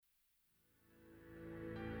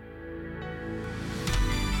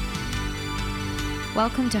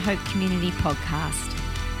Welcome to Hope Community Podcast.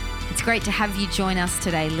 It's great to have you join us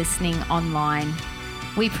today listening online.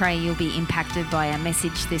 We pray you'll be impacted by our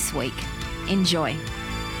message this week. Enjoy.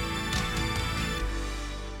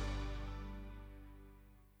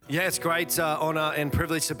 Yeah, it's great honour and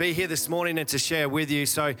privilege to be here this morning and to share with you.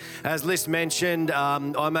 So, as Liz mentioned,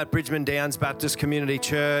 I'm at Bridgeman Downs Baptist Community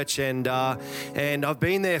Church, and I've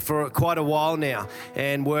been there for quite a while now,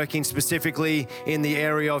 and working specifically in the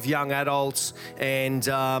area of young adults, and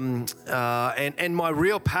my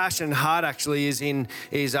real passion and heart actually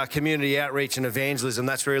is community outreach and evangelism.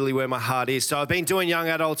 That's really where my heart is. So, I've been doing young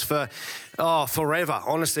adults for forever.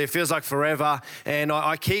 Honestly, it feels like forever. And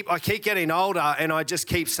I keep getting older, and I just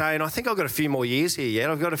keep saying, I think I've got a few more years here yet.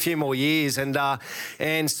 I've got a few more years. And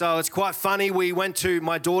so it's quite funny.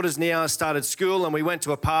 My daughter's now started school, and we went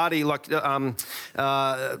to a party.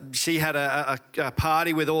 She had a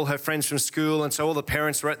party with all her friends from school, and so all the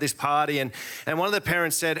parents were at this party. And one of the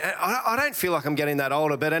parents said, I don't feel like I'm getting that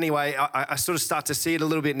older. But anyway, I sort of start to see it a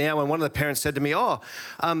little bit now. And one of the parents said to me,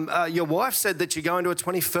 your wife said that you're going to a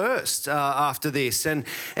 21st after this, and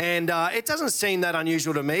it doesn't seem that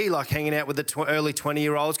unusual to me, like hanging out with the early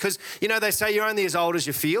 20-year-olds, because they say you're only as old as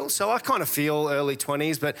you feel. So I kind of feel early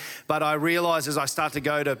 20s, but I realise as I start to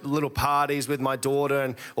go to little parties with my daughter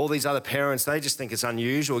and all these other parents, they just think it's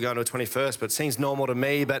unusual going to a 21st, but it seems normal to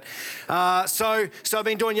me. But so I've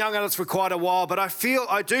been doing young adults for quite a while, but I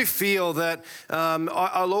do feel that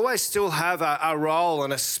I'll always still have a role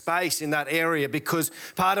and a space in that area, because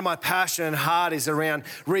part of my passion and heart is around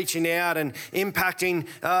reaching out and impacting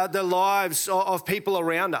the lives of people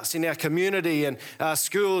around us in our community and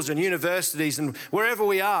schools and universities and wherever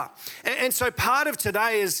we are. And so part of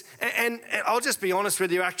today is, and I'll just be honest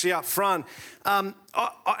with you actually up front,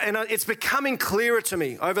 it's becoming clearer to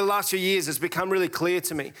me. Over the last few years, it's become really clear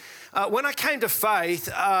to me. When I came to faith,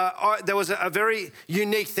 there was a very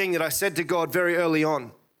unique thing that I said to God very early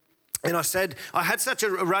on. And I said, I had such a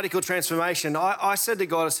radical transformation. I said to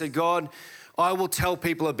God, God, I will tell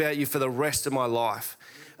people about you for the rest of my life.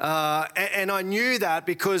 And I knew that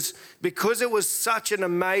because it was such an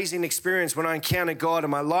amazing experience when I encountered God and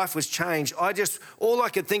my life was changed. All I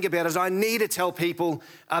could think about is I need to tell people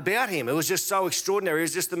about him. It was just so extraordinary. It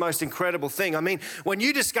was just the most incredible thing. I mean, when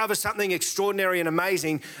you discover something extraordinary and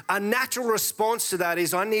amazing, a natural response to that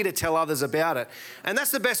is I need to tell others about it. And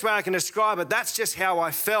that's the best way I can describe it. That's just how I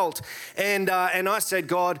felt. And I said,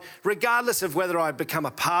 God, regardless of whether I become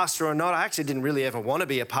a pastor or not, I actually didn't really ever want to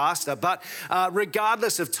be a pastor, but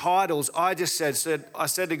regardless of titles, I said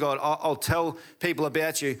to God, I'll tell people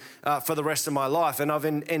about you for the rest of my life, and I've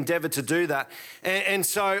endeavoured to do that. And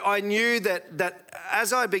so I knew that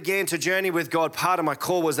as I began to journey with God, part of my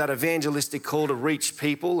call was that evangelistic call to reach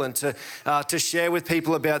people and to share with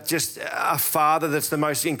people about just a father that's the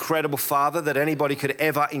most incredible father that anybody could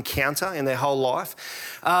ever encounter in their whole life.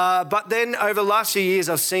 But then over the last few years,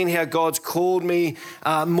 I've seen how God's called me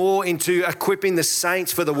more into equipping the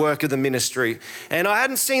saints for the work of the ministry. And I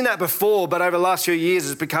hadn't seen that before, but over the last few years,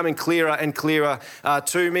 it's becoming clearer and clearer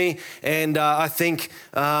to me. And I think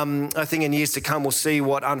in years to come, we'll see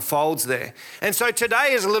what unfolds there. And so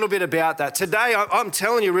today is a little bit about that. Today, I'm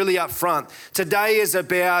telling you really up front, today is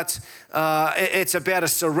about it's about a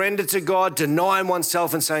surrender to God, denying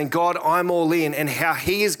oneself and saying, God, I'm all in, and how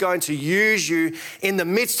he is going to use you in the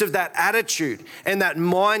midst of that attitude and that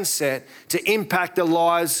mindset to impact the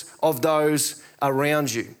lives of those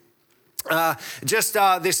around you.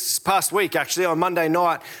 This past week, actually, on Monday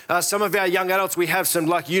night, some of our young adults, we have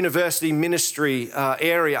some university ministry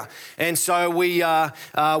area. And so we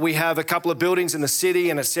have a couple of buildings in the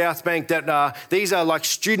city and at South Bank that these are like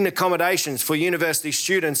student accommodations for university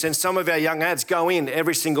students. And some of our young ads go in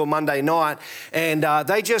every single Monday night, and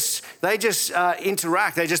they just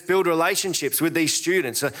interact. They just build relationships with these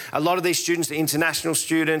students. A lot of these students are international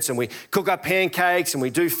students, and we cook up pancakes and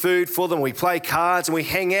we do food for them. We play cards and we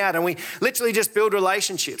hang out and we literally just build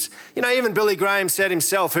relationships. Even Billy Graham said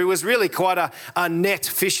himself, who was really quite a net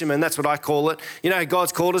fisherman, that's what I call it.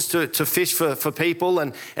 God's called us to fish for people,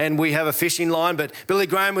 and we have a fishing line, but Billy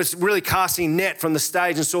Graham was really casting net from the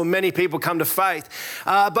stage and saw many people come to faith.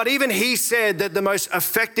 But even he said that the most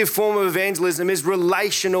effective form of evangelism is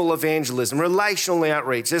relational evangelism, relational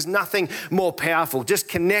outreach. There's nothing more powerful. Just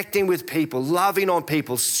connecting with people, loving on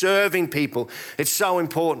people, serving people. It's so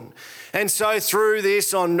important. And so through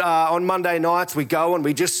this on Monday nights, we go and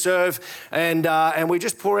we just serve and we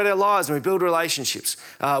just pour out our lives and we build relationships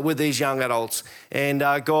with these young adults. And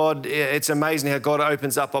it's amazing how God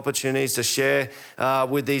opens up opportunities to share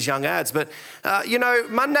with these young ads. But,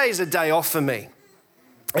 Monday is a day off for me.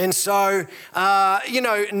 And so,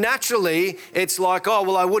 naturally, it's like, oh,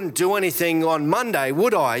 well, I wouldn't do anything on Monday,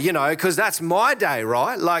 would I? Because that's my day,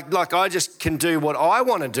 right? Like I just can do what I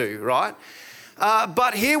want to do, right?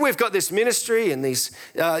 But here we've got this ministry and these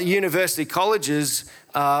university colleges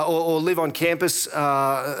or live on campus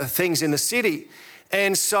things in the city.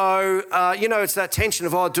 And so, it's that tension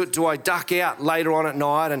of, do I duck out later on at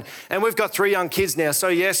night? And we've got 3 young kids now. So,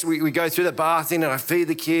 yes, we go through the bathing and I feed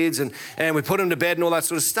the kids and we put them to bed and all that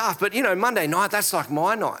sort of stuff. But, Monday night, that's like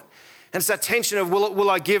my night. And it's that tension of, will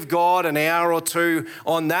I give God an hour or 2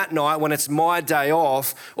 on that night when it's my day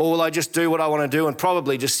off, or will I just do what I want to do and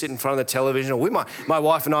probably just sit in front of the television? Or my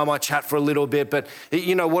wife and I might chat for a little bit, but,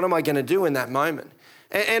 what am I going to do in that moment?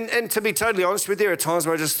 And to be totally honest with you, there are times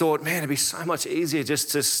where I just thought, man, it'd be so much easier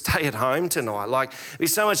just to stay at home tonight. Like, it'd be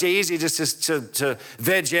so much easier just to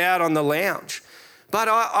veg out on the lounge. But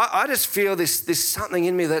I just feel this something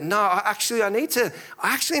in me that, no, I actually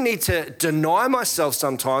need to deny myself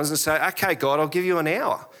sometimes and say, okay, God, I'll give you an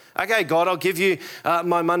hour. Okay, God, I'll give you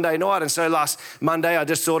my Monday night. And so last Monday, I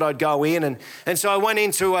just thought I'd go in. And so I went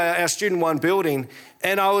into our Student One building,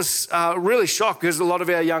 and I was really shocked because a lot of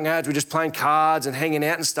our young ads were just playing cards and hanging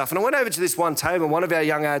out and stuff. And I went over to this one table, and one of our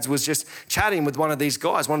young ads was just chatting with one of these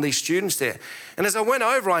guys, one of these students there. And as I went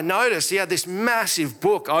over, I noticed he had this massive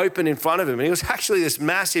book open in front of him. And it was actually this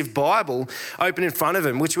massive Bible open in front of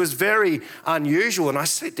him, which was very unusual. And I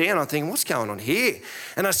sit down, I'm thinking, what's going on here?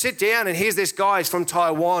 And I sit down, and here's this guy, he's from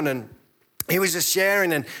Taiwan, and he was just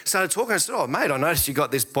sharing and started talking. I said, oh, mate, I noticed you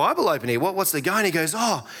got this Bible open here. What's the go? And he goes,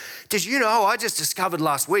 oh, did you know, I just discovered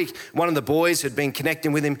last week, one of the boys had been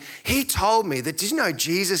connecting with him. He told me that, did you know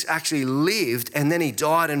Jesus actually lived and then he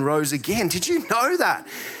died and rose again? Did you know that?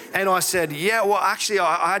 And I said, yeah, well, actually,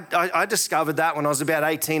 I discovered that when I was about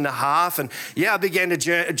 18 and a half. And yeah, I began to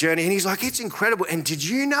journey. And he's like, it's incredible. And did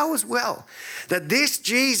you know as well that this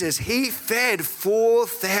Jesus, he fed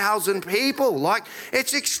 4,000 people? Like,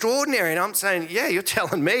 it's extraordinary. And I'm saying, yeah, you're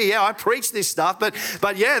telling me. Yeah, I preach this stuff.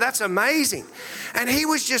 But yeah, that's amazing. And he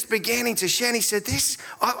was just beginning to share. And he said,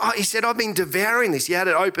 he said, I've been devouring this. He had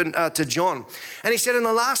it open to John. And he said, in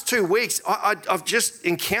the last 2 weeks, I've just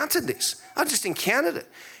encountered this. I just encountered it.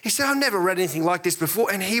 He said, I've never read anything like this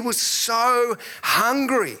before. And he was so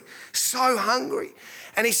hungry.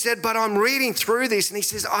 And he said, but I'm reading through this. And he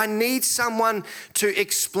says, I need someone to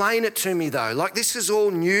explain it to me though. Like, this is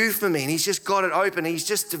all new for me. And he's just got it open. He's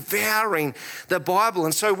just devouring the Bible.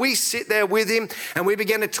 And so we sit there with him and we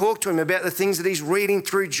began to talk to him about the things that he's reading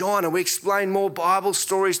through John. And we explained more Bible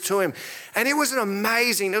stories to him. And it was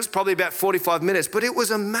it was probably about 45 minutes, but it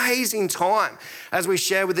was an amazing time as we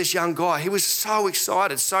shared with this young guy. He was so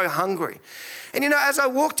excited, so hungry. And as I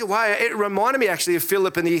walked away, it reminded me actually of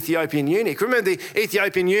Philip and the Ethiopian eunuch. Remember the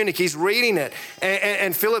Ethiopian eunuch, he's reading it.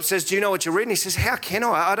 And Philip says, do you know what you're reading? He says, how can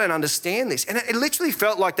I? I don't understand this. And it literally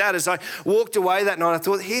felt like that as I walked away that night. I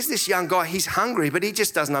thought, here's this young guy, he's hungry, but he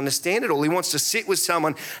just doesn't understand it all. He wants to sit with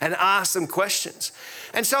someone and ask them questions.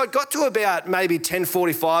 And so it got to about maybe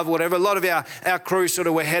 10:45 or whatever. A lot of our crew sort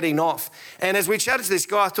of were heading off. And as we chatted to this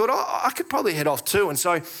guy, I thought, I could probably head off too. And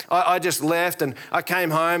so I just left and I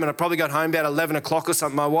came home, and I probably got home about 11 o'clock or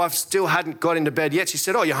something. My wife still hadn't got into bed yet. She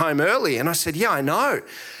said, oh, you're home early. And I said, yeah, I know.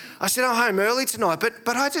 I said, I'm home early tonight.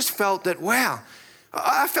 But I just felt that, wow,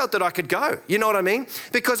 I felt that I could go. You know what I mean?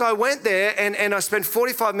 Because I went there and I spent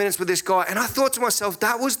 45 minutes with this guy, and I thought to myself,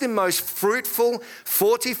 that was the most fruitful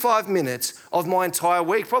 45 minutes of my entire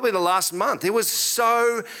week, probably the last month. It was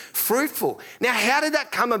so fruitful. Now, how did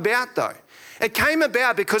that come about though? It came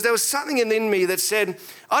about because there was something in me that said,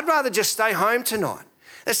 I'd rather just stay home tonight.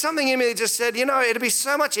 There's something in me that just said, it'd be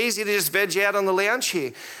so much easier to just veg out on the lounge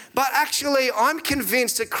here. But actually, I'm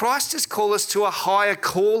convinced that Christ has called us to a higher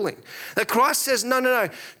calling. That Christ says, no.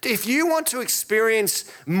 If you want to experience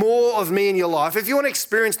more of me in your life, if you want to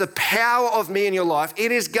experience the power of me in your life,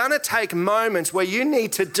 it is going to take moments where you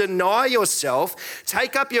need to deny yourself,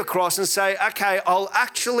 take up your cross and say, okay, I'll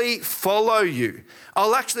actually follow you.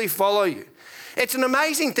 It's an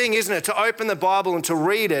amazing thing, isn't it, to open the Bible and to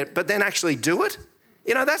read it, but then actually do it?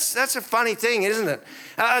 That's a funny thing, isn't it?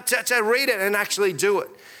 To read it and actually do it.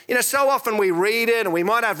 So often we read it and we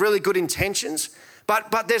might have really good intentions,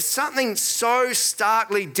 but there's something so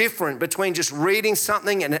starkly different between just reading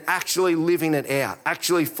something and actually living it out,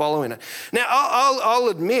 actually following it. Now, I'll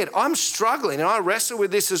admit, I'm struggling and I wrestle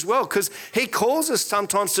with this as well, because he calls us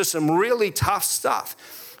sometimes to some really tough stuff.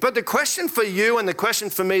 But the question for you and the question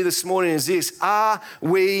for me this morning is this: are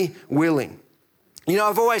we willing?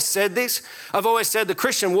 I've always said this. I've always said the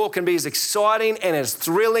Christian walk can be as exciting and as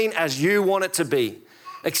thrilling as you want it to be.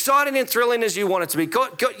 Exciting and thrilling as you want it to be.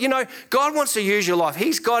 God wants to use your life.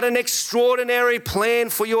 He's got an extraordinary plan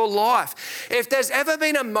for your life. If there's ever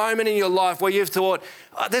been a moment in your life where you've thought,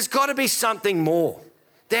 there's got to be something more.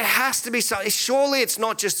 There has to be something. Surely it's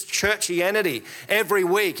not just churchianity every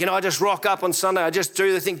week. I just rock up on Sunday. I just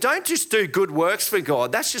do the thing. Don't just do good works for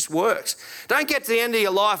God. That's just works. Don't get to the end of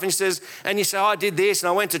your life and you say, I did this and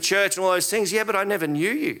I went to church and all those things. Yeah, but I never knew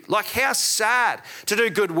you. Like, how sad to do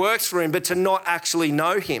good works for him, but to not actually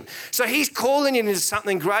know him. So he's calling you into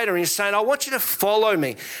something greater, and he's saying, I want you to follow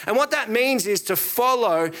me. And what that means is to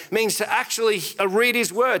follow means to actually read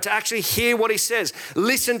his word, to actually hear what he says,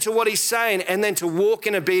 listen to what he's saying, and then to walk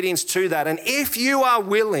in obedience to that. And if you're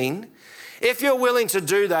willing to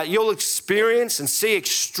do that, you'll experience and see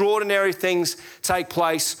extraordinary things take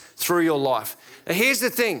place through your life. Now, here's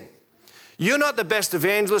the thing. You're not the best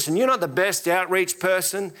evangelist and you're not the best outreach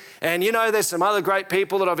person. And there's some other great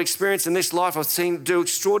people that I've experienced in this life. I've seen do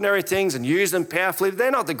extraordinary things and use them powerfully.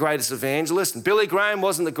 They're not the greatest evangelist. And Billy Graham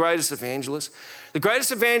wasn't the greatest evangelist. The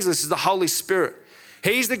greatest evangelist is the Holy Spirit.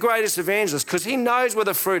 He's the greatest evangelist because he knows where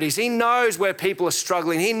the fruit is. He knows where people are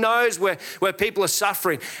struggling. He knows where people are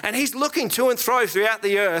suffering. And he's looking to and fro throughout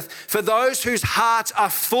the earth for those whose hearts are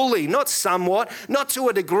fully, not somewhat, not to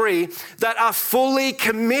a degree, that are fully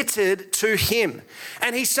committed to him.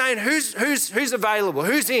 And he's saying, who's available?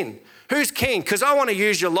 Who's in? Who's keen? Because I want to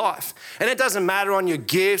use your life. And it doesn't matter on your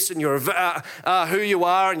gifts and your who you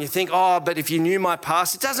are, and you think, but if you knew my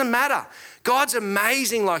past, it doesn't matter. God's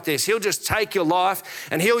amazing like this. He'll just take your life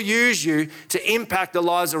and he'll use you to impact the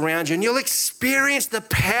lives around you, and you'll experience the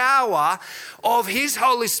power of his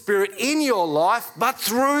Holy Spirit in your life, but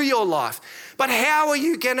through your life. But how are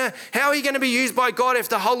you gonna be used by God if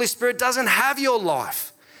the Holy Spirit doesn't have your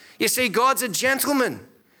life? You see, God's a gentleman.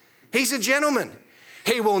 He's a gentleman.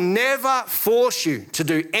 He will never force you to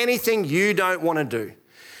do anything you don't want to do.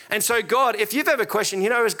 And so God, if you've ever questioned,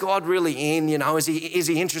 is God really in? Is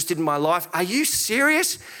he interested in my life? Are you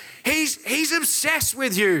serious? He's obsessed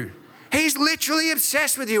with you. He's literally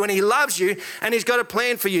obsessed with you, and he loves you, and he's got a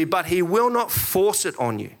plan for you, but he will not force it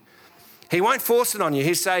on you. He won't force it on you.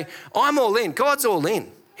 He'll say, I'm all in. God's all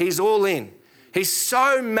in. He's all in. He's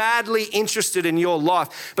so madly interested in your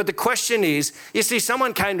life. But the question is, you see,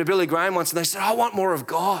 someone came to Billy Graham once and they said, I want more of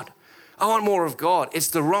God. I want more of God. It's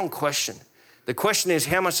the wrong question. The question is,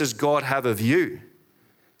 how much does God have of you?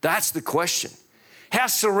 That's the question. How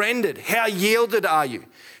surrendered, how yielded are you?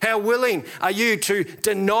 How willing are you to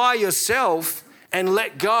deny yourself and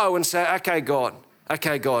let go and say, okay, God, I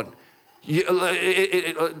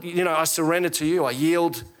surrender to you. I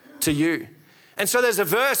yield to you. And so there's a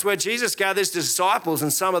verse where Jesus gathers the disciples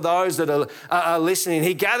and some of those that are listening.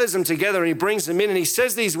 He gathers them together and he brings them in, and he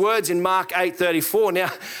says these words in Mark 8:34. Now,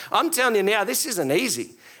 I'm telling you now, this isn't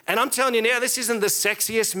easy. And I'm telling you now, this isn't the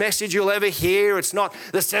sexiest message you'll ever hear. It's not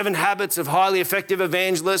the 7 habits of highly effective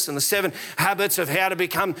evangelists and the 7 habits of how to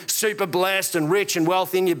become super blessed and rich and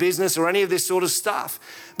wealthy in your business or any of this sort of stuff.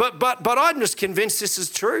 But I'm just convinced this is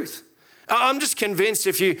truth. I'm just convinced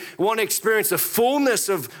if you want to experience the fullness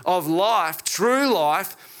of life, true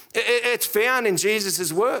life, it's found in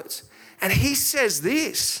Jesus' words. And he says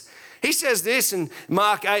this. He says this in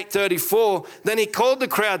Mark 8:34. Then he called the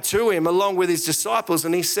crowd to him along with his disciples,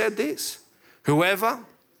 and he said this: whoever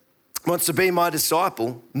wants to be my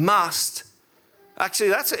disciple must. Actually,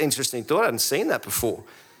 that's an interesting thought. I hadn't seen that before.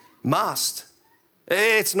 Must.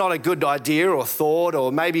 It's not a good idea or thought,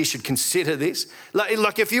 or maybe you should consider this.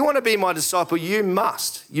 Like if you want to be my disciple, you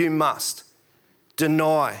must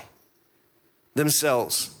deny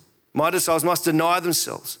themselves. My disciples must deny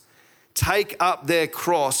themselves, take up their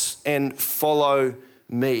cross and follow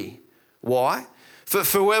me. Why? For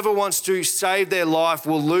whoever wants to save their life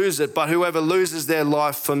will lose it, but whoever loses their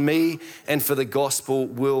life for me and for the gospel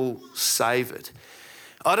will save it.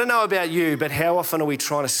 I don't know about you, but how often are we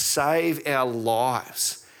trying to save our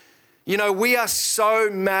lives? We are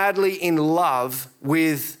so madly in love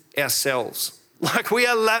with ourselves. Like, we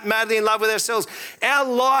are madly in love with ourselves. Our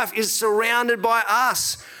life is surrounded by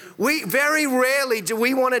us. We very rarely do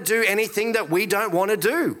we want to do anything that we don't want to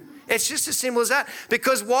do. It's just as simple as that.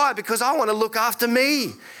 Because why? Because I want to look after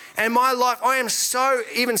me. And my life, I am so,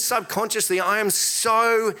 even subconsciously, I am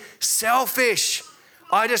so selfish.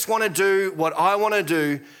 I just want to do what I want to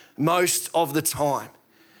do most of the time.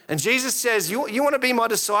 And Jesus says, you want to be my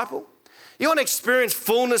disciple? You want to experience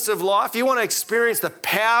fullness of life? You want to experience the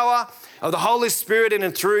power of the Holy Spirit in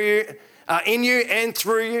and through you, in you and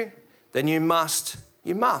through you? Then you must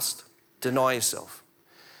deny yourself.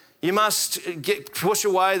 You must push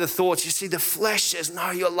away the thoughts. You see, the flesh says,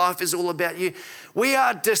 no, your life is all about you. We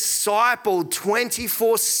are discipled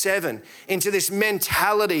 24/7 into this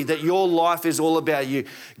mentality that your life is all about you.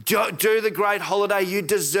 Do the great holiday. You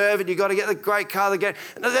deserve it. You got to get the great car.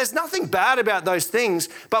 There's nothing bad about those things,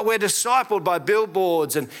 but we're discipled by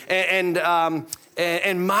billboards and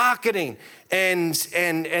marketing and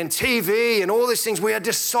TV and all these things. We are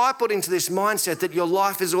discipled into this mindset that your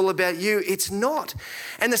life is all about you. It's not.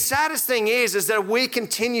 And the saddest thing is that if we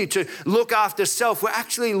continue to look after self, we're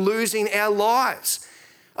actually losing our lives.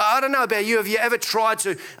 I don't know about you. Have you ever tried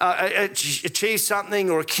to achieve something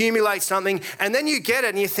or accumulate something, and then you get it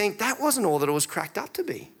and you think, that wasn't all that it was cracked up to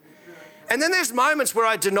be? And then there's moments where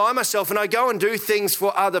I deny myself and I go and do things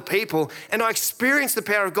for other people and I experience the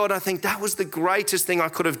power of God and I think that was the greatest thing I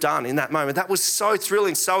could have done in that moment. That was so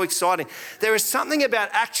thrilling, so exciting. There is something about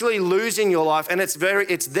actually losing your life, and it's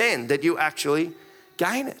then that you actually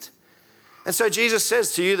gain it. And so Jesus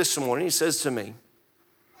says to you this morning, he says to me,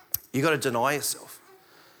 you got to deny yourself.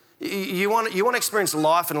 You want to experience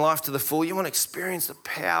life and life to the full. You want to experience the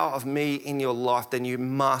power of me in your life, then you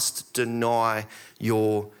must deny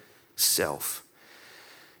yourself.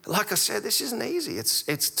 Like I said, this isn't easy.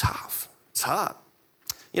 It's tough. It's hard.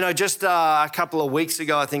 You know, just a couple of weeks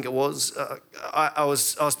ago, I think it was, I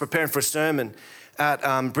was preparing for a sermon at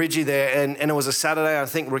Bridgie there, and it was a Saturday. I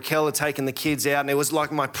think Raquel had taken the kids out, and it was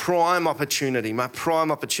like my prime opportunity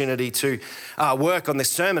to work on this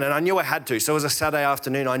sermon, and I knew I had to. So it was a Saturday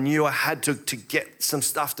afternoon. I knew I had to get some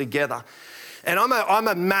stuff together. And I'm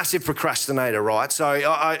a massive procrastinator, right? So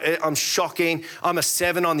I'm shocking. I'm a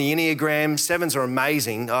 7 on the Enneagram. 7s are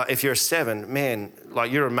amazing. If you're a 7, man,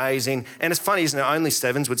 like you're amazing. And it's funny, isn't it? Only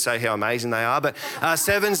 7s would say how amazing they are. But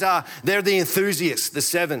 7s they're the enthusiasts, the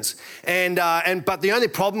 7s. But the only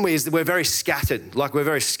problem is that we're very scattered. Like we're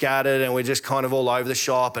very scattered and we're just kind of all over the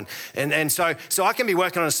shop. And so I can be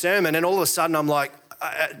working on a sermon and all of a sudden I'm like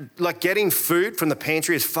getting food from the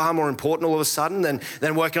pantry is far more important all of a sudden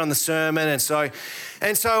than working on the sermon. And so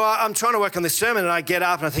I'm trying to work on this sermon and I get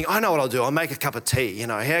up and I think, I know what I'll do. I'll make a cup of tea. You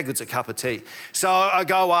know, how good's a cup of tea? So I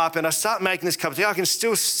go up and I start making this cup of tea. I can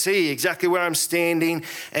still see exactly where I'm standing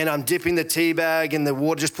and I'm dipping the tea bag in the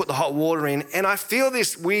water, just put the hot water in. And I feel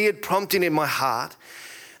this weird prompting in my heart.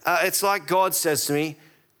 It's like God says to me,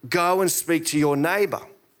 go and speak to your neighbor.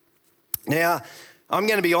 Now, I'm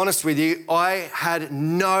going to be honest with you, I had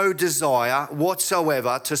no desire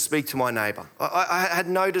whatsoever to speak to my neighbour. I had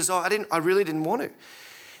no desire. I really didn't want to.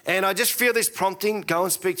 And I just feel this prompting, go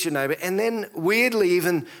and speak to your neighbour. And then weirdly,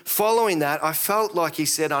 even following that, I felt like he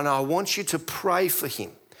said, I know, I want you to pray for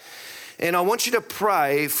him. And I want you to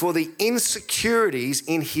pray for the insecurities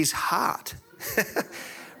in his heart.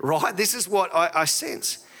 Right? This is what I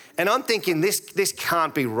sense. And I'm thinking, this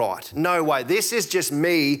can't be right. No way. This is just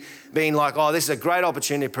me being like, oh, this is a great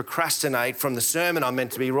opportunity to procrastinate from the sermon I'm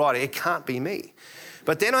meant to be writing. It can't be me.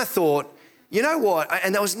 But then I thought, you know what?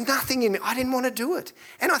 And there was nothing in me. I didn't want to do it.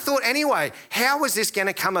 And I thought, anyway, how is this going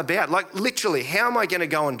to come about? Like literally, how am I going to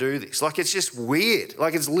go and do this? Like it's just weird.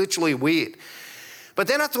 Like it's literally weird. But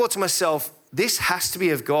then I thought to myself, this has to be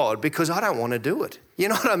of God because I don't want to do it. You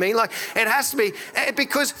know what I mean? Like it has to be,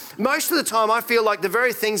 because most of the time I feel like the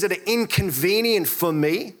very things that are inconvenient for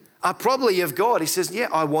me are probably of God. He says, yeah,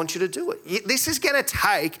 I want you to do it. This is going to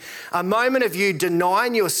take a moment of you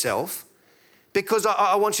denying yourself because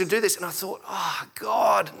I want you to do this. And I thought, oh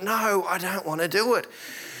God, no, I don't want to do it.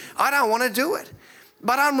 I don't want to do it.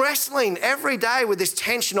 But I'm wrestling every day with this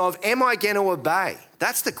tension of, am I going to obey?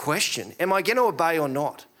 That's the question. Am I going to obey or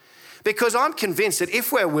not? Because I'm convinced that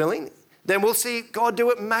if we're willing, then we'll see God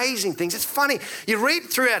do amazing things. It's funny. You read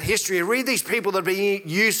throughout history, you read these people that are being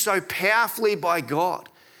used so powerfully by God.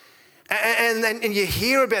 And you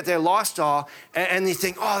hear about their lifestyle and you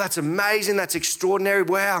think, oh, that's amazing. That's extraordinary.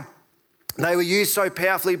 Wow. They were used so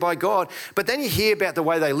powerfully by God. But then you hear about the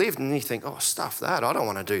way they lived and you think, oh, stuff that. I don't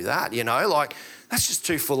want to do that. You know, like that's just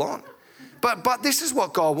too full on. But this is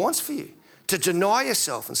what God wants for you. To deny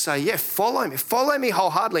yourself and say, yeah, follow me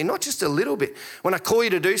wholeheartedly, not just a little bit. When I call you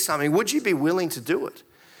to do something, would you be willing to do it?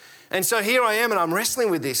 And so here I am and I'm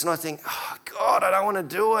wrestling with this and I think, oh God, I don't want to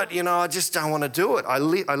do it. You know, I just don't want to do it. I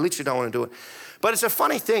literally don't want to do it. But it's a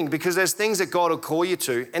funny thing because there's things that God will call you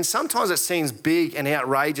to and sometimes it seems big and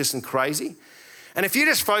outrageous and crazy. And if you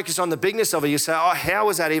just focus on the bigness of it, you say, oh, how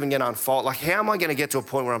is that even going to unfold? Like, how am I going to get to a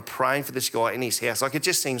point where I'm praying for this guy in his house? Like, it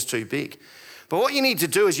just seems too big. But what you need to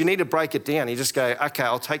do is you need to break it down. You just go, okay,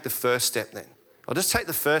 I'll take the first step then. I'll just take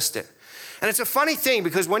the first step. And it's a funny thing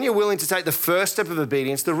because when you're willing to take the first step of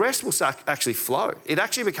obedience, the rest will actually flow. It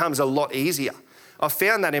actually becomes a lot easier. I've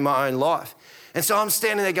found that in my own life. And so I'm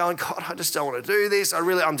standing there going, God, I just don't want to do this. I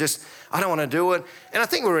don't want to do it. And I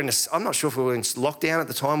think I'm not sure if we were in lockdown at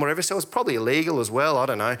the time or whatever, so it was probably illegal as well. I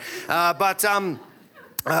don't know.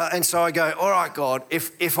 And so I go, all right, God,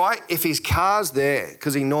 if his car's there,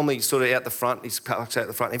 because he normally sort of out the front, his parks out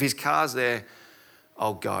the front, if his car's there,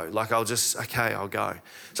 I'll go. I'll go.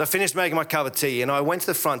 So I finished making my cup of tea and I went to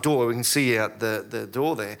the front door. We can see out the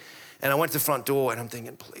door there. And I went to the front door and I'm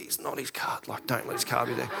thinking, please, not his car. Don't let his car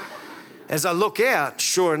be there. As I look out,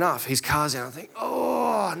 sure enough, his car's out. I think,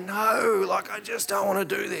 oh, no, I just don't want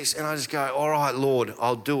to do this. And I just go, all right, Lord,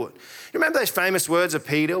 I'll do it. You remember those famous words of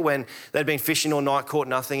Peter when they'd been fishing all night, caught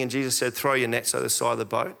nothing, and Jesus said, throw your nets over the side of the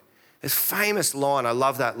boat? This famous line, I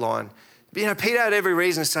love that line. But, Peter had every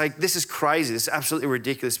reason to say, this is crazy, this is absolutely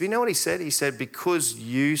ridiculous. But you know what he said? He said, because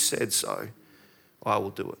you said so, I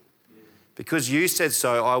will do it. Because you said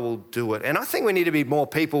so, I will do it. And I think we need to be more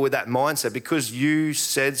people with that mindset. Because you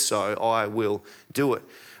said so, I will do it.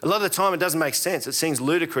 A lot of the time it doesn't make sense. It seems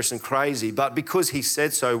ludicrous and crazy, but because he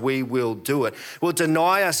said so, we will do it. We'll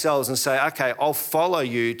deny ourselves and say, okay, I'll follow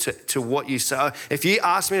you to what you say. If you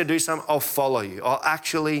ask me to do something, I'll follow you. I'll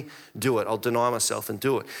actually do it. I'll deny myself and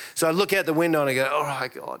do it. So I look out the window and I go, all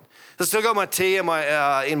right, God. I still got my tea in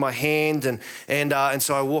my hand and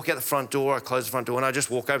so I walk out the front door, I close the front door and I just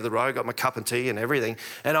walk over the road, got my cup of tea and everything.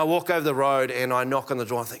 And I walk over the road and I knock on the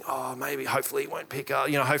door and think, hopefully he won't pick up,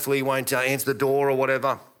 hopefully he won't answer the door or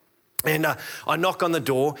whatever. And I knock on the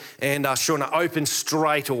door and sure enough, opens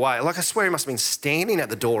straight away. I swear he must have been standing at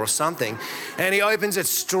the door or something. And he opens it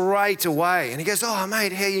straight away. And he goes, oh,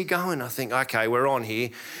 mate, how you going? I think, okay, we're on here.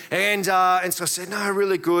 And so I said, no,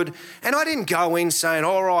 really good. And I didn't go in saying,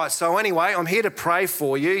 all right, so anyway, I'm here to pray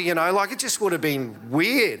for you. It just would have been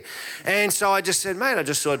weird. And so I just said, mate, I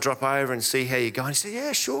just sort of drop over and see how you going. He said,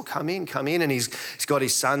 yeah, sure, come in. And he's got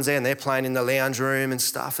his sons there and they're playing in the lounge room and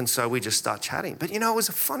stuff. And so we just start chatting. But, it was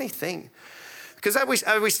a funny thing. Because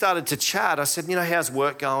as we started to chat, I said, how's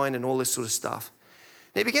work going and all this sort of stuff.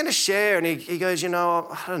 And he began to share and he goes, I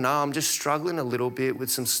don't know, I'm just struggling a little bit with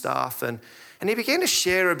some stuff. And he began to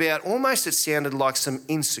share about almost it sounded like some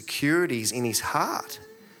insecurities in his heart.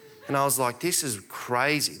 And I was like, this is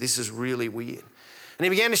crazy. This is really weird. And he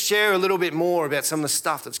began to share a little bit more about some of the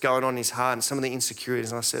stuff that's going on in his heart and some of the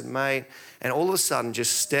insecurities. And I said, mate, and all of a sudden,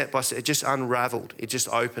 just step by step, it just unraveled. It just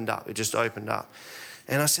opened up.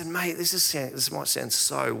 And I said, mate, this might sound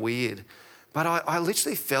so weird, but I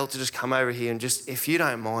literally felt to just come over here and just, if you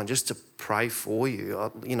don't mind, just to pray for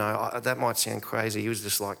you. That might sound crazy. He was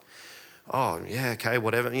just like, oh, yeah, okay,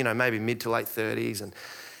 whatever, maybe mid to late 30s.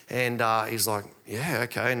 And he's like, yeah,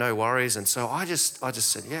 okay, no worries. And so I just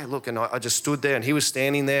said, yeah, look, and I just stood there and he was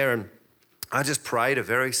standing there and I just prayed a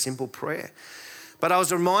very simple prayer. But I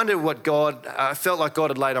was reminded of I felt like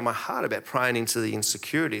God had laid on my heart about praying into the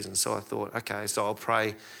insecurities. And so I thought, okay, so I'll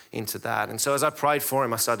pray into that. And so as I prayed for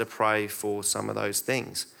him, I started to pray for some of those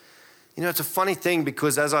things. It's a funny thing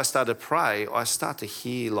because as I started to pray, I start to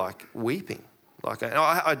hear weeping.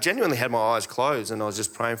 I genuinely had my eyes closed and I was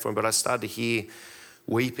just praying for him, but I started to hear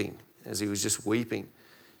weeping as he was just weeping,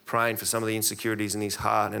 praying for some of the insecurities in his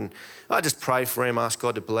heart. And I just prayed for him, asked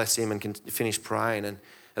God to bless him and finish praying. And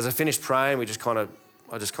as I finished praying, I just kind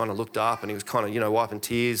of looked up and he was kind of, wiping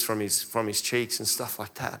tears from his cheeks and stuff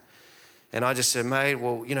like that. And I just said, mate,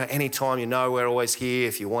 well, anytime we're always here.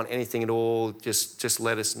 If you want anything at all, just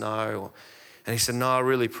let us know. And he said, no, I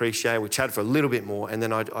really appreciate it. We chatted for a little bit more and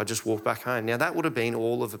then I just walked back home. Now that would have been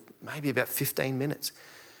all of maybe about 15 minutes.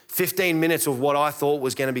 15 minutes of what I thought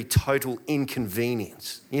was going to be total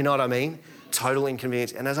inconvenience. You know what I mean? Total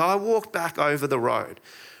inconvenience. And as I walked back over the road,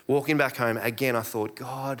 walking back home, again, I thought,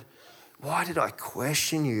 God, why did I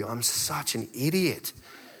question you? I'm such an idiot.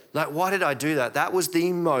 Why did I do that? That was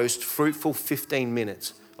the most fruitful 15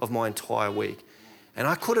 minutes of my entire week. And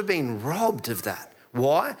I could have been robbed of that.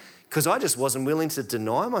 Why? Because I just wasn't willing to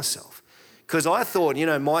deny myself. Because I thought,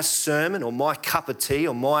 my sermon or my cup of tea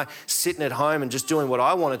or my sitting at home and just doing what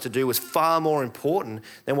I wanted to do was far more important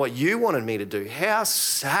than what you wanted me to do. How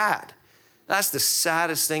sad. That's the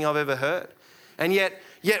saddest thing I've ever heard. And yet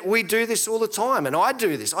we do this all the time, and I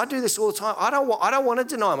do this all the time. I don't want to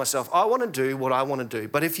deny myself. I want to do what I want to do.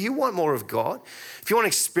 But if you want more of God, if you want to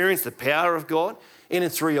experience the power of God in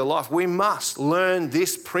and through your life, we must learn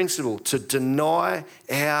this principle to deny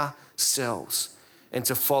ourselves and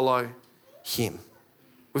to follow him.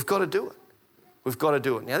 We've got to do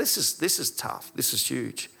it. Now this is tough. This is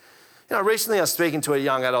huge. Recently I was speaking to a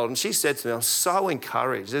young adult and she said to me, I'm so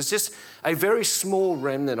encouraged. There's just a very small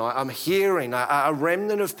remnant. I'm hearing a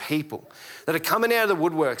remnant of people that are coming out of the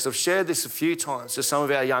woodworks. I've shared this a few times to some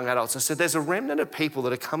of our young adults. I said, there's a remnant of people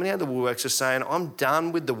that are coming out of the woodworks just saying, I'm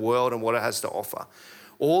done with the world and what it has to offer.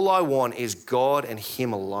 All I want is God and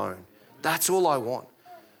Him alone. That's all I want.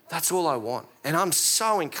 That's all I want. And I'm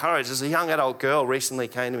so encouraged. As a young adult girl recently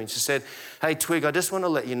came to me and she said, hey, Twig, I just want to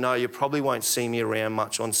let you know you probably won't see me around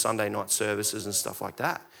much on Sunday night services and stuff like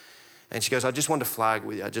that. And she goes, I just wanted to flag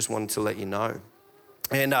with you. I just wanted to let you know.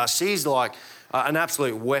 And she's like an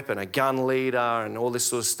absolute weapon, a gun leader and all this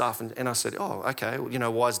sort of stuff. And I said, oh, okay,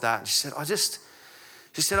 well, why's that? And she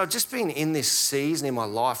said, I've just been in this season in my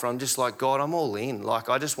life where I'm just like, God, I'm all in. Like,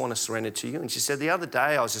 I just want to surrender to you. And she said, the other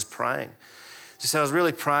day I was just praying. She said, I was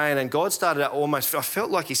really praying and God started I felt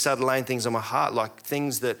like He started laying things on my heart, like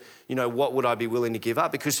things that, what would I be willing to give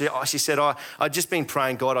up? Because she said, I'd just been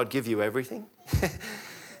praying, God, I'd give you everything.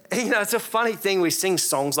 It's a funny thing. We sing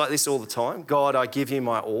songs like this all the time. God, I give you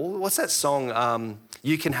my all. What's that song?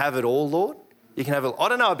 You can have it all, Lord. You can have it. I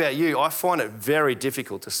don't know about you. I find it very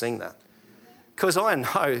difficult to sing that because I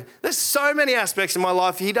know there's so many aspects in my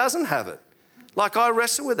life He doesn't have it. Like I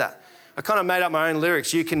wrestle with that. I kind of made up my own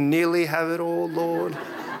lyrics. You can nearly have it all, Lord.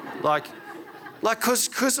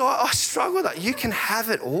 Because I struggle with that. You can have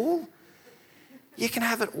it all. You can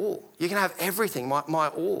have it all. You can have everything, my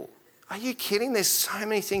all. Are you kidding? There's so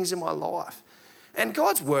many things in my life. And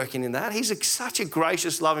God's working in that. He's such a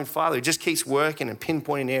gracious, loving Father who just keeps working and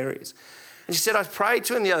pinpointing areas. And she said, I prayed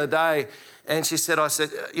to Him the other day and she said, I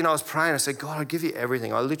was praying. I said, God, I'll give you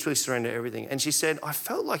everything. I literally surrender everything. And she said, I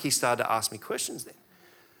felt like He started to ask me questions then.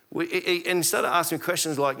 And he started asking me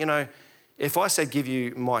questions like, if I said give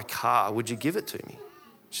you my car, would you give it to me?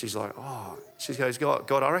 She's like, oh. She goes,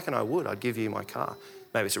 God, I reckon I would. I'd give you my car.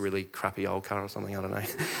 Maybe it's a really crappy old car or something. I don't know.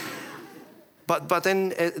 But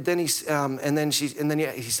then he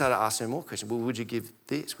started asking me more questions. Well, would you give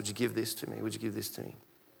this? Would you give this to me? Would you give this to me?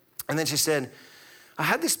 And then she said, I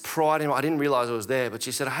had this pride I didn't realise I was there, but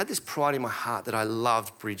she said, I had this pride in my heart that I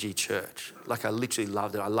loved Bridgie Church. Like I literally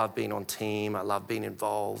loved it. I loved being on team. I loved being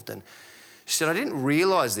involved. And she said, I didn't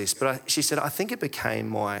realise this, but she said, I think it became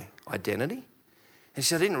my identity. And she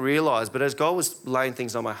said, I didn't realise, but as God was laying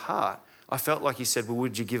things on my heart, I felt like He said, well,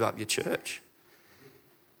 would you give up your church?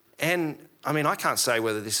 And I can't say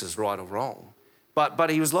whether this is right or wrong, but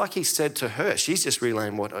He was like He said to her, she's just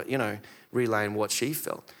relaying what she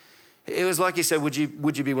felt. It was like He said, would you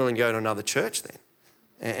be willing to go to another church then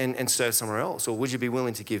and serve somewhere else? Or would you be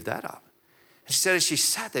willing to give that up? And she said, as she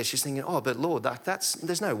sat there, she's thinking, oh, but Lord,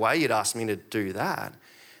 there's no way You'd ask me to do that.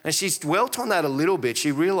 And she dwelt on that a little bit.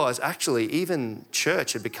 She realised actually even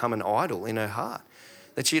church had become an idol in her heart.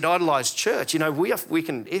 That she'd idolised church.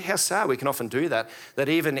 How sad we can often do that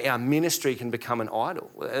even our ministry can become an idol.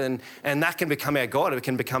 And that can become our God. It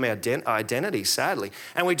can become our identity, sadly.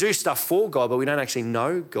 And we do stuff for God, but we don't actually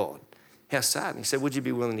know God. How sad. And He said, would you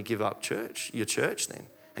be willing to give up your church then,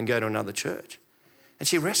 and go to another church? And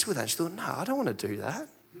she wrestled with that. She thought, no, I don't want to do that.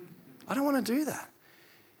 I don't want to do that.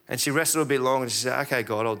 And she wrestled a bit longer and she said, okay,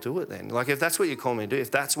 God, I'll do it then. Like if that's what you call me to do, if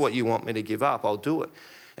that's what you want me to give up, I'll do it.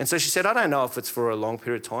 And so she said, I don't know if it's for a long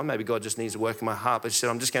period of time. Maybe God just needs to work in my heart. But she said,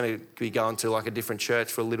 I'm just going to be going to like a different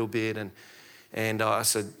church for a little bit. And I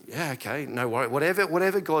said, yeah, okay, no worry.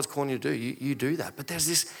 Whatever God's calling you to do, you do that. But there's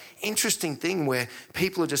this interesting thing where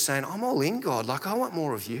people are just saying, I'm all in, God. Like, I want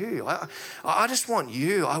more of you. I just want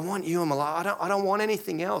you. I want you in my life. I don't want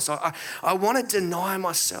anything else. I want to deny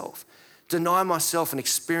myself and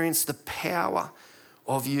experience the power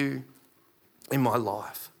of you in my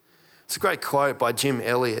life. It's a great quote by Jim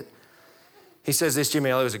Elliot. He says this, Jim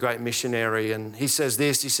Elliot was a great missionary, and he says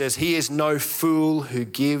this, he says, he is no fool who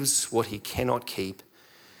gives what he cannot keep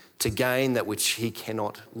to gain that which he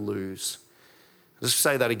cannot lose. I'll just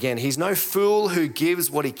say that again. He's no fool who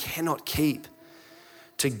gives what he cannot keep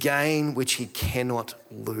to gain which he cannot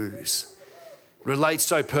lose. Relates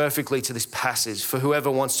so perfectly to this passage. For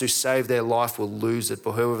whoever wants to save their life will lose it,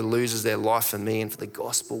 but whoever loses their life for me and for the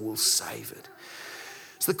gospel will save it.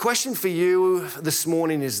 So the question for you this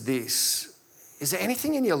morning is this. Is there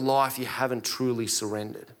anything in your life you haven't truly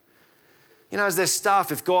surrendered? Is there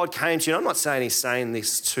stuff, if God came to you, and I'm not saying He's saying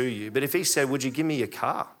this to you, but if He said, would you give me your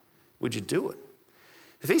car? Would you do it?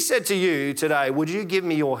 If He said to you today, would you give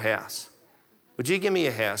me your house? Would you give me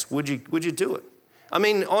your house? Would you do it?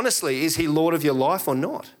 Honestly, is He Lord of your life or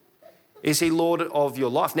not? Is He Lord of your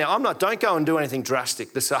life? Now, don't go and do anything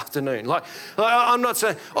drastic this afternoon. Like I'm not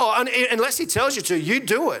saying, unless He tells you to, you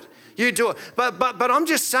do it. You do it. But I'm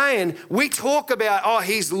just saying, we talk about, oh,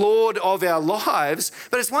 he's Lord of our lives,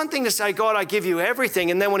 but it's one thing to say, God, I give you everything.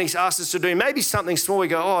 And then when he's asked us to do maybe something small, we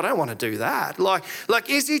go, oh, I don't want to do that. Like,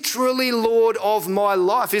 is he truly Lord of my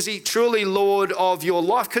life? Is he truly Lord of your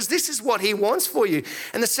life? Because this is what he wants for you.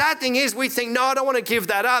 And the sad thing is we think, no, I don't want to give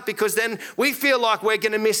that up, because then we feel like we're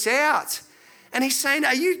going to miss out. And he's saying,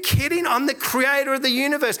 are you kidding? I'm the creator of the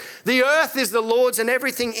universe. The earth is the Lord's and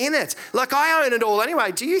everything in it. Like, I own it all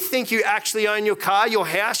anyway. Do you think you actually own your car, your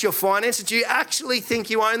house, your finances? Do you actually think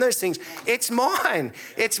you own those things? It's mine.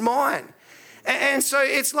 It's mine. And so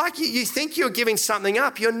it's like you think you're giving something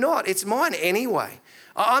up. You're not. It's mine anyway.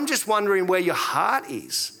 I'm just wondering where your heart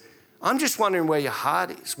is. I'm just wondering where your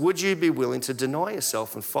heart is. Would you be willing to deny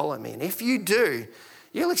yourself and follow me? And if you do,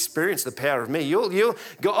 you'll experience the power of me. You'll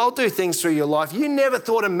go, I'll do things through your life you never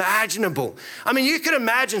thought imaginable. I mean, you could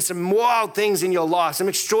imagine some wild things in your life, some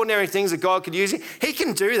extraordinary things that God could use. He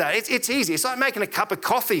can do that. It's easy. It's like making a cup of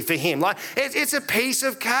coffee for him. Like, it's a piece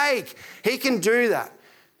of cake. He can do that.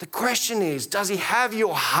 The question is, does he have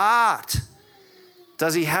your heart?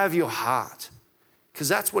 Does he have your heart? Because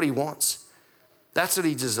that's what he wants. That's what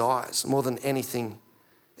he desires more than anything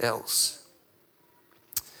else.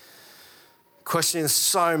 Questioning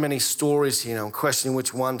so many stories here. I'm questioning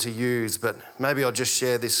which one to use, but maybe I'll just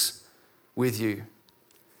share this with you.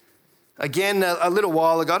 Again, a little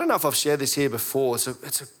while ago, I don't know if I've shared this here before.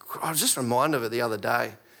 I was just reminded of it the other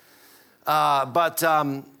day. But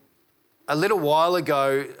a little while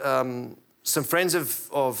ago, some friends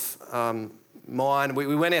of mine,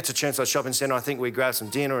 we went out to Chermside Shopping Centre. I think we grabbed some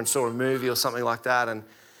dinner and saw a movie or something like that.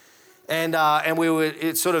 And we were,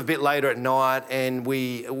 it's sort of a bit later at night, and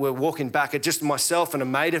we were walking back, just myself and a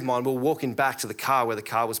mate of mine, we were walking back to the car where the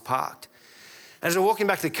car was parked. As we were walking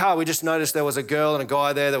back to the car, we just noticed there was a girl and a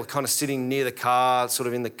guy there that were kind of sitting near the car, sort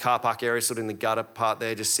of in the car park area, sort of in the gutter part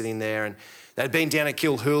there, just sitting there. And they'd been down at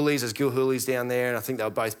Gilhooly's, there's Gilhooly's down there, and I think they were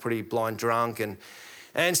both pretty blind drunk.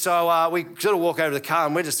 And so we sort of walk over to the car,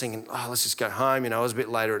 and we're just thinking, oh, let's just go home. It was a bit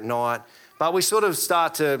later at night. But we sort of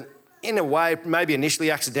start to, in a way, maybe initially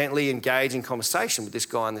accidentally engage in conversation with this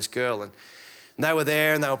guy and this girl. And they were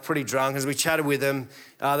there and they were pretty drunk. As we chatted with them,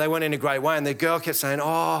 they weren't in a great way. And the girl kept saying,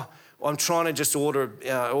 oh, I'm trying to just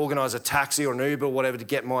organise a taxi or an Uber or whatever to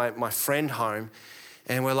get my friend home.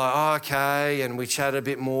 And we're like, oh, okay. And we chatted a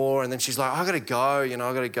bit more. And then she's like, I got to go, I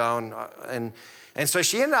got to go. And so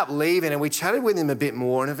she ended up leaving, and we chatted with him a bit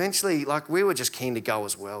more. And eventually, like, we were just keen to go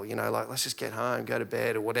as well, like, let's just get home, go to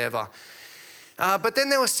bed or whatever. But then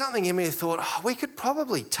there was something in me that thought, oh, we could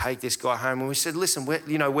probably take this guy home. And we said, listen, where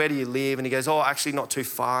do you live? And he goes, oh, actually not too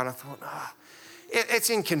far. And I thought, it's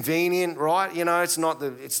inconvenient, right? It's not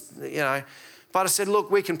But I said,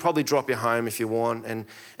 look, we can probably drop you home if you want. And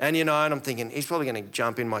I'm thinking, he's probably going to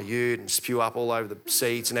jump in my ute and spew up all over the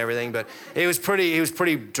seats and everything. But he was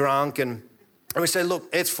pretty drunk. And we said, look,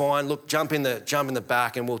 it's fine. Look, jump in the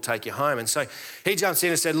back and we'll take you home. And so he jumps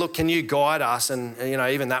in and said, look, can you guide us? And,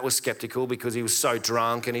 even that was skeptical because he was so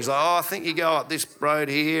drunk. And he's like, oh, I think you go up this road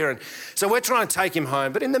here. And so we're trying to take him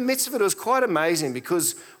home. But in the midst of it, it was quite amazing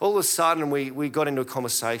because all of a sudden we got into a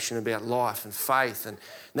conversation about life and faith. And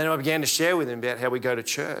then I began to share with him about how we go to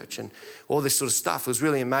church and all this sort of stuff. It was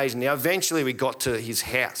really amazing. Now, eventually we got to his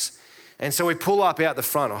house. And so we pull up out the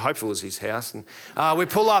front. I hope it was his house. And we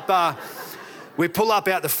pull up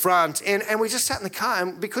out the front and we just sat in the car,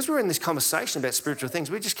 and because we were in this conversation about spiritual things,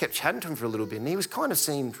 we just kept chatting to him for a little bit, and he was kind of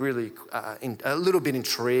seemed really a little bit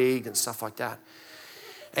intrigued and stuff like that.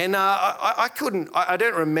 And I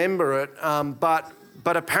don't remember it,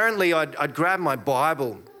 but apparently I'd grabbed my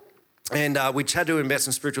Bible and we chatted to him about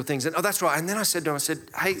some spiritual things. And that's right. And then I said to him,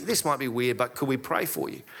 hey, this might be weird, but could we pray for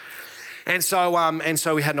you? And so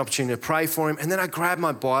we had an opportunity to pray for him. And then I grabbed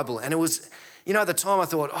my Bible, and it was, at the time I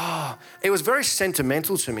thought, it was very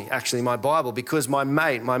sentimental to me, actually, my Bible, because my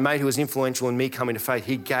mate who was influential in me coming to faith,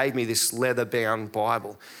 he gave me this leather-bound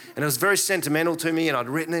Bible. And it was very sentimental to me, and I'd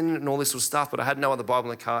written in it and all this sort of stuff, but I had no other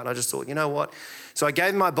Bible in the car, and I just thought, you know what? So I gave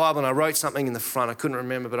him my Bible, and I wrote something in the front. I couldn't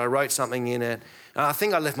remember, but I wrote something in it. I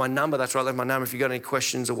think I left my number. That's right, I left my number if you got any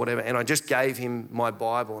questions or whatever. And I just gave him my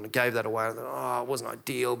Bible, and I gave that away. I thought, it wasn't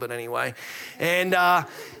ideal, but anyway. And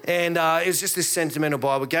it was just this sentimental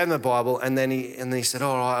Bible. Gave him the Bible, and then he said,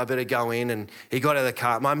 all right, I better go in. And he got out of the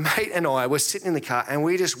car. My mate and I were sitting in the car, and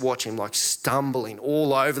we just watched him like stumbling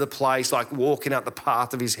all over the place, like walking out the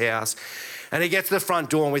path of his house. And he gets to the front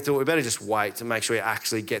door, and we thought we better just wait to make sure he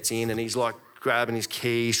actually gets in. And he's like grabbing his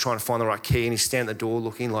key. He's trying to find the right key, and he's standing at the door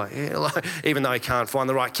looking like, even though he can't find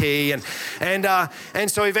the right key. And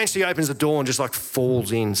so he eventually opens the door and just like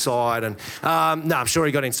falls inside. And I'm sure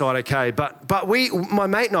he got inside okay. But my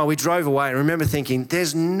mate and I, we drove away and I remember thinking,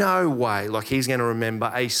 there's no way like he's going to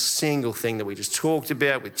remember a single thing that we just talked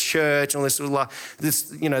about with church and all this sort of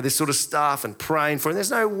this sort of stuff and praying for him.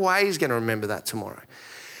 There's no way he's going to remember that tomorrow.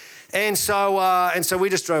 And so we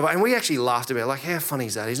just drove away, and we actually laughed about it, like, how funny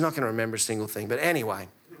is that? He's not going to remember a single thing. But anyway,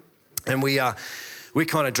 and we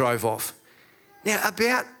kind of drove off. Now,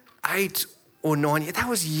 about 8 or 9 years, that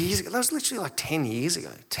was years ago. That was literally like 10 years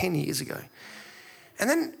ago. And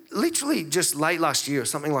then literally just late last year or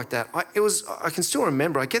something like that, I can still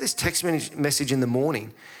remember, I get this text message in the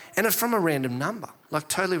morning, and it's from a random number, like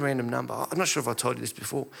totally random number. I'm not sure if I told you this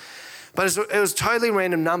before. But it was a totally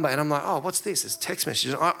random number, and I'm like, oh, what's this? It's a text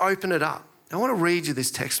message. And I open it up. I want to read you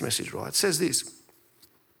this text message, right? It says this.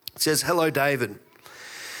 It says, hello, David.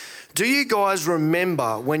 Do you guys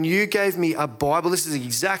remember when you gave me a Bible? This is the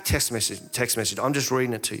exact text message. I'm just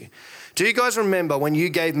reading it to you. Do you guys remember when you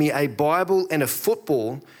gave me a Bible and a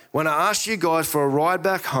football when I asked you guys for a ride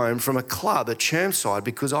back home from a club at Chermside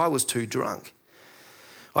because I was too drunk?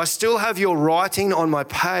 I still have your writing on my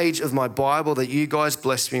page of my Bible that you guys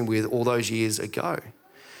blessed me with all those years ago.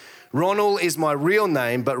 Ronald is my real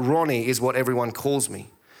name, but Ronnie is what everyone calls me.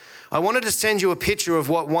 I wanted to send you a picture of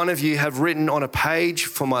what one of you have written on a page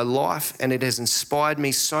for my life, and it has inspired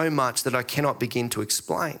me so much that I cannot begin to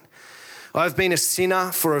explain. I've been a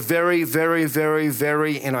sinner for a very, very, very,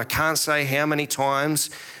 very, and I can't say how many times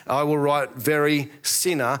I will write very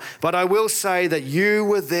sinner, but I will say that you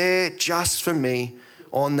were there just for me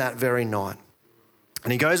on that very night.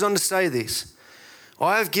 And he goes on to say this,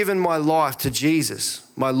 I have given my life to Jesus,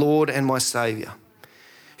 my Lord and my Saviour.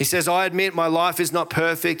 He says, I admit my life is not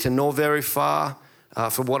perfect and nor very far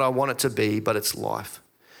from what I want it to be, but it's life.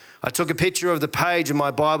 I took a picture of the page in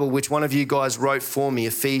my Bible, which one of you guys wrote for me,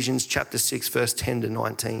 Ephesians chapter 6, verse 10 to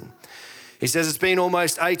 19. He says, it's been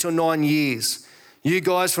almost 8 or 9 years. You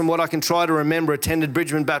guys, from what I can try to remember, attended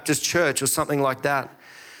Bridgman Baptist Church or something like that.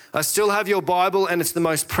 I still have your Bible, and it's the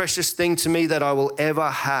most precious thing to me that I will ever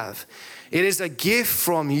have. It is a gift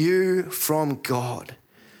from you, from God.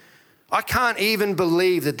 I can't even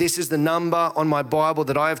believe that this is the number on my Bible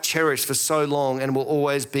that I have cherished for so long and will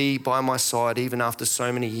always be by my side even after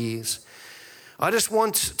so many years. I just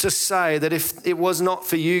want to say that if it was not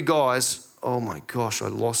for you guys, oh my gosh, I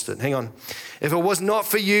lost it. Hang on. If it was not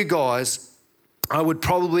for you guys, I would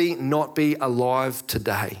probably not be alive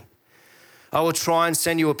today. I will try and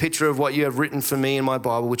send you a picture of what you have written for me in my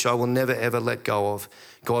Bible, which I will never, ever let go of.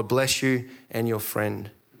 God bless you and your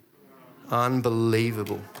friend.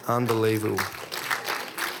 Unbelievable. Unbelievable.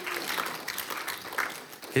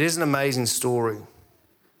 It is an amazing story.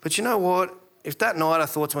 But you know what? If that night I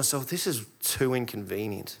thought to myself, this is too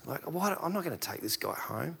inconvenient. Like, why? I'm not going to take this guy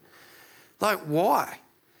home. Like, why?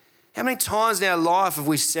 How many times in our life have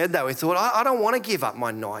we said that? We thought, I don't want to give up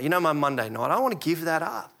my night. You know, my Monday night. I don't want to give that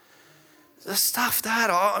up. The stuff that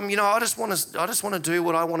I just want to do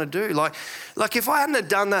what I want to do. Like if I hadn't have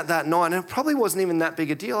done that night, and it probably wasn't even that big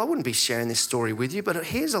a deal, I wouldn't be sharing this story with you. But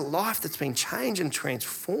here's a life that's been changed and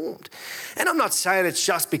transformed. And I'm not saying it's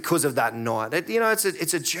just because of that night.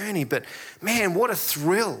 It's a journey. But man, what a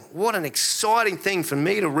thrill! What an exciting thing for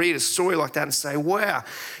me to read a story like that and say, "Wow,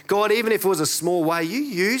 God, even if it was a small way, you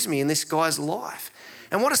used me in this guy's life."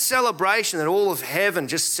 And what a celebration that all of heaven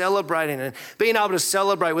just celebrating and being able to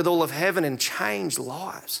celebrate with all of heaven and change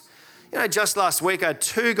lives. You know, just last week, I had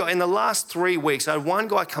two guys, in the last 3 weeks, I had one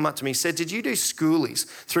guy come up to me and said, did you do Schoolies,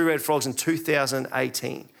 Three Red Frogs in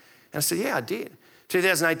 2018? And I said, yeah, I did.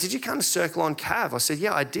 2008, did you come to Circle on Cav? I said,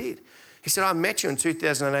 yeah, I did. He said, I met you in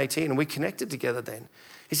 2018 and we connected together then.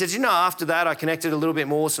 He said, after that, I connected a little bit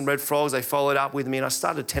more, some Red Frogs, they followed up with me and I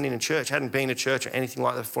started attending a church. I hadn't been to church or anything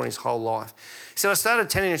like that before in his whole life. He said, I started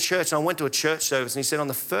attending a church and I went to a church service and he said, on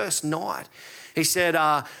the first night, he said,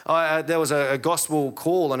 there was a gospel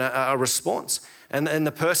call and a response. And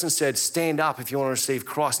the person said, stand up if you want to receive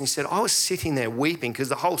Christ. And he said, I was sitting there weeping because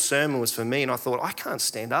the whole sermon was for me and I thought, I can't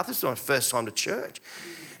stand up. This is my first time to church.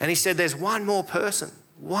 And he said, there's one more person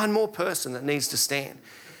that needs to stand.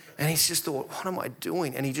 And he just thought, what am I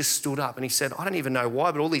doing? And he just stood up and he said, I don't even know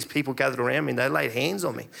why, but all these people gathered around me and they laid hands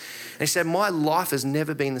on me. And he said, my life has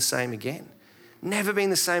never been the same again. Never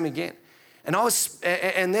been the same again.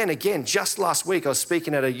 And then again, just last week, I was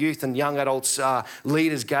speaking at a youth and young adults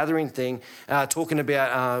leaders gathering thing, talking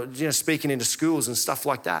about, speaking into schools and stuff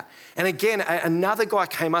like that. And again, another guy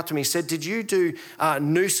came up to me and said, did you do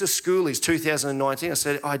Noosa Schoolies 2019? I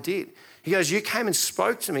said, I did. He goes, you came and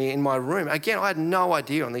spoke to me in my room. Again, I had no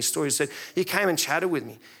idea on these stories. He said, you came and chatted with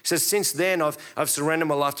me. He says, since then, I've surrendered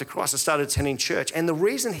my life to Christ. I started attending church. And the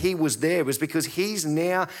reason he was there was because he's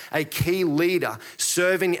now a key leader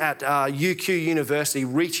serving at UQ University,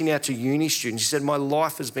 reaching out to uni students. He said, my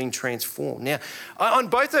life has been transformed. Now, on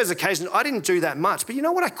both those occasions, I didn't do that much. But you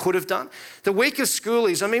know what I could have done? The week of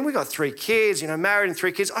schoolies, we got 3 kids, married and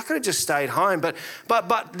 3 kids. I could have just stayed home.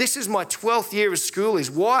 But this is my 12th year of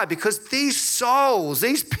schoolies. Why? Because these souls,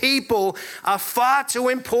 these people are far too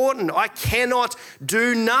important. I cannot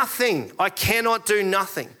do nothing. I cannot do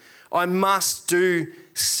nothing. I must do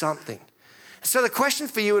something. So the question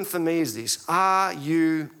for you and for me is this: are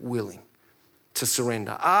you willing to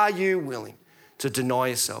surrender? Are you willing to deny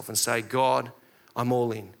yourself and say, God, I'm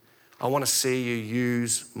all in. I want to see you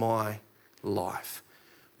use my life.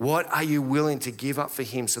 What are you willing to give up for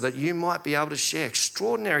him so that you might be able to share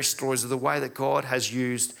extraordinary stories of the way that God has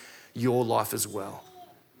used your life as well?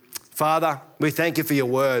 Father, we thank you for your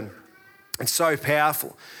word. It's so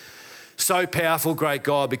powerful, great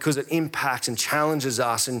God, because it impacts and challenges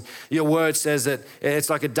us. And your word says that it's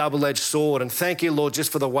like a double-edged sword. And thank you, Lord,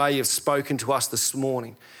 just for the way you've spoken to us this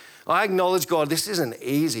morning. I acknowledge, God, this isn't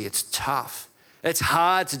easy. It's tough. It's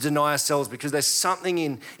hard to deny ourselves because there's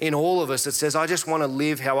something in all of us that says, I just want to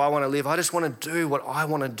live how I want to live. I just want to do what I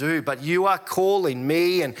want to do. But you are calling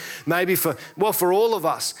me, and maybe for all of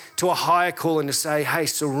us, to a higher calling to say, hey,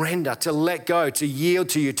 surrender, to let go, to yield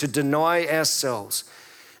to you, to deny ourselves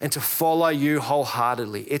and to follow you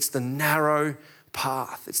wholeheartedly. It's the narrow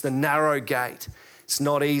path. It's the narrow gate. It's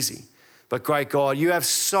not easy. But great God, you have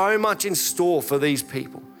so much in store for these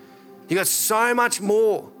people. You got so much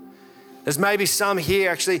more. There's maybe some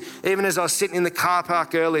here, actually, even as I was sitting in the car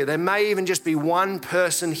park earlier, there may even just be one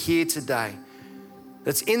person here today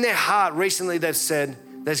that's in their heart recently they've said,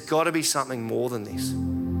 there's got to be something more than this.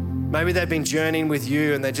 Maybe they've been journeying with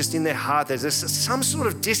you and they're just in their heart, there's some sort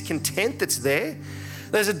of discontent that's there.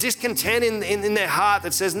 There's a discontent in their heart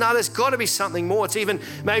that says, no, there's got to be something more. It's even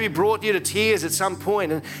maybe brought you to tears at some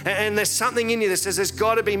point. And there's something in you that says, there's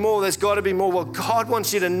got to be more, there's got to be more. Well, God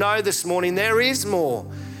wants you to know this morning, there is more.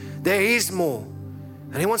 There is more.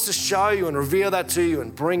 And he wants to show you and reveal that to you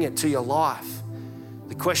and bring it to your life.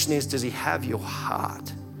 The question is, does he have your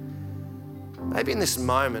heart? Maybe in this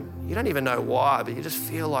moment, you don't even know why, but you just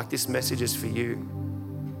feel like this message is for you.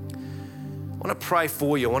 I want to pray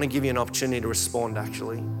for you. I want to give you an opportunity to respond,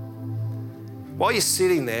 actually. While you're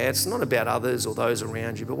sitting there, it's not about others or those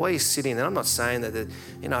around you, but while you're sitting there, I'm not saying that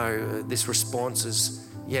this response is,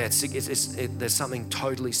 there's something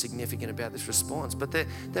totally significant about this response, but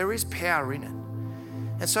there is power in it.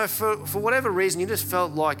 And so for whatever reason, you just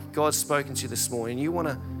felt like God's spoken to you this morning, you want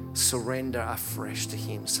to surrender afresh to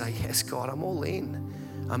him. Say, yes, God, I'm all in.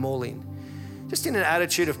 I'm all in. Just in an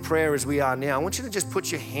attitude of prayer as we are now, I want you to just put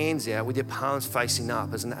your hands out with your palms facing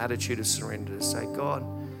up as an attitude of surrender to say, God,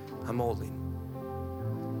 I'm all in.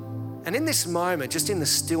 And in this moment, just in the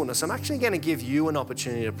stillness, I'm actually going to give you an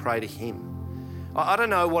opportunity to pray to him. I don't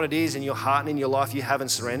know what it is in your heart and in your life you haven't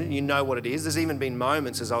surrendered. You know what it is. There's even been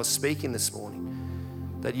moments as I was speaking this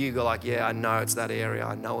morning that you go like, yeah, I know it's that area.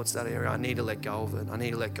 I know it's that area. I need to let go of it. I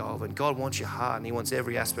need to let go of it. And God wants your heart and he wants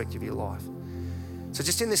every aspect of your life. So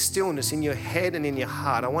just in this stillness, in your head and in your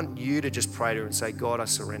heart, I want you to just pray to him and say, God, I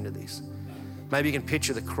surrender this. Maybe you can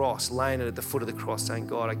picture the cross, laying it at the foot of the cross, saying,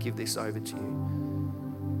 God, I give this over to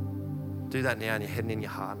you. Do that now in your head and in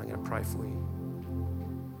your heart, and I'm going to pray for you.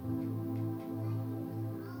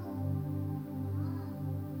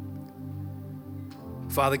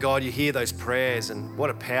 Father God, you hear those prayers, and what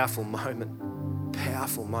a powerful moment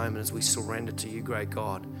as we surrender to you, great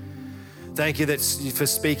God. Thank you for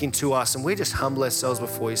speaking to us, and we just humble ourselves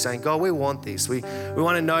before you, saying, God, we want this. We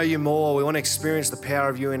want to know you more. We want to experience the power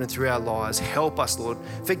of you in and through our lives. Help us, Lord.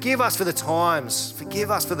 Forgive us for the times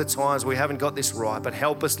we haven't got this right, but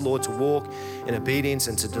help us, Lord, to walk in obedience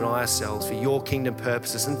and to deny ourselves for your kingdom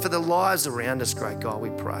purposes and for the lives around us, great God, we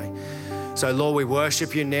pray. So, Lord, we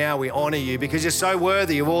worship you now. We honor you because you're so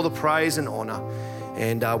worthy of all the praise and honor.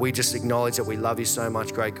 And we just acknowledge that we love you so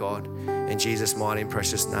much, great God. In Jesus' mighty and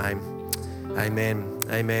precious name. Amen.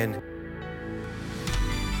 Amen.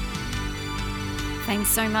 Thanks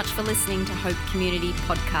so much for listening to Hope Community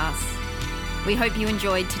Podcasts. We hope you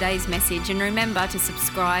enjoyed today's message, and remember to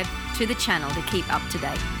subscribe to the channel to keep up to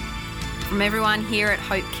date. From everyone here at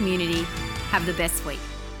Hope Community, have the best week.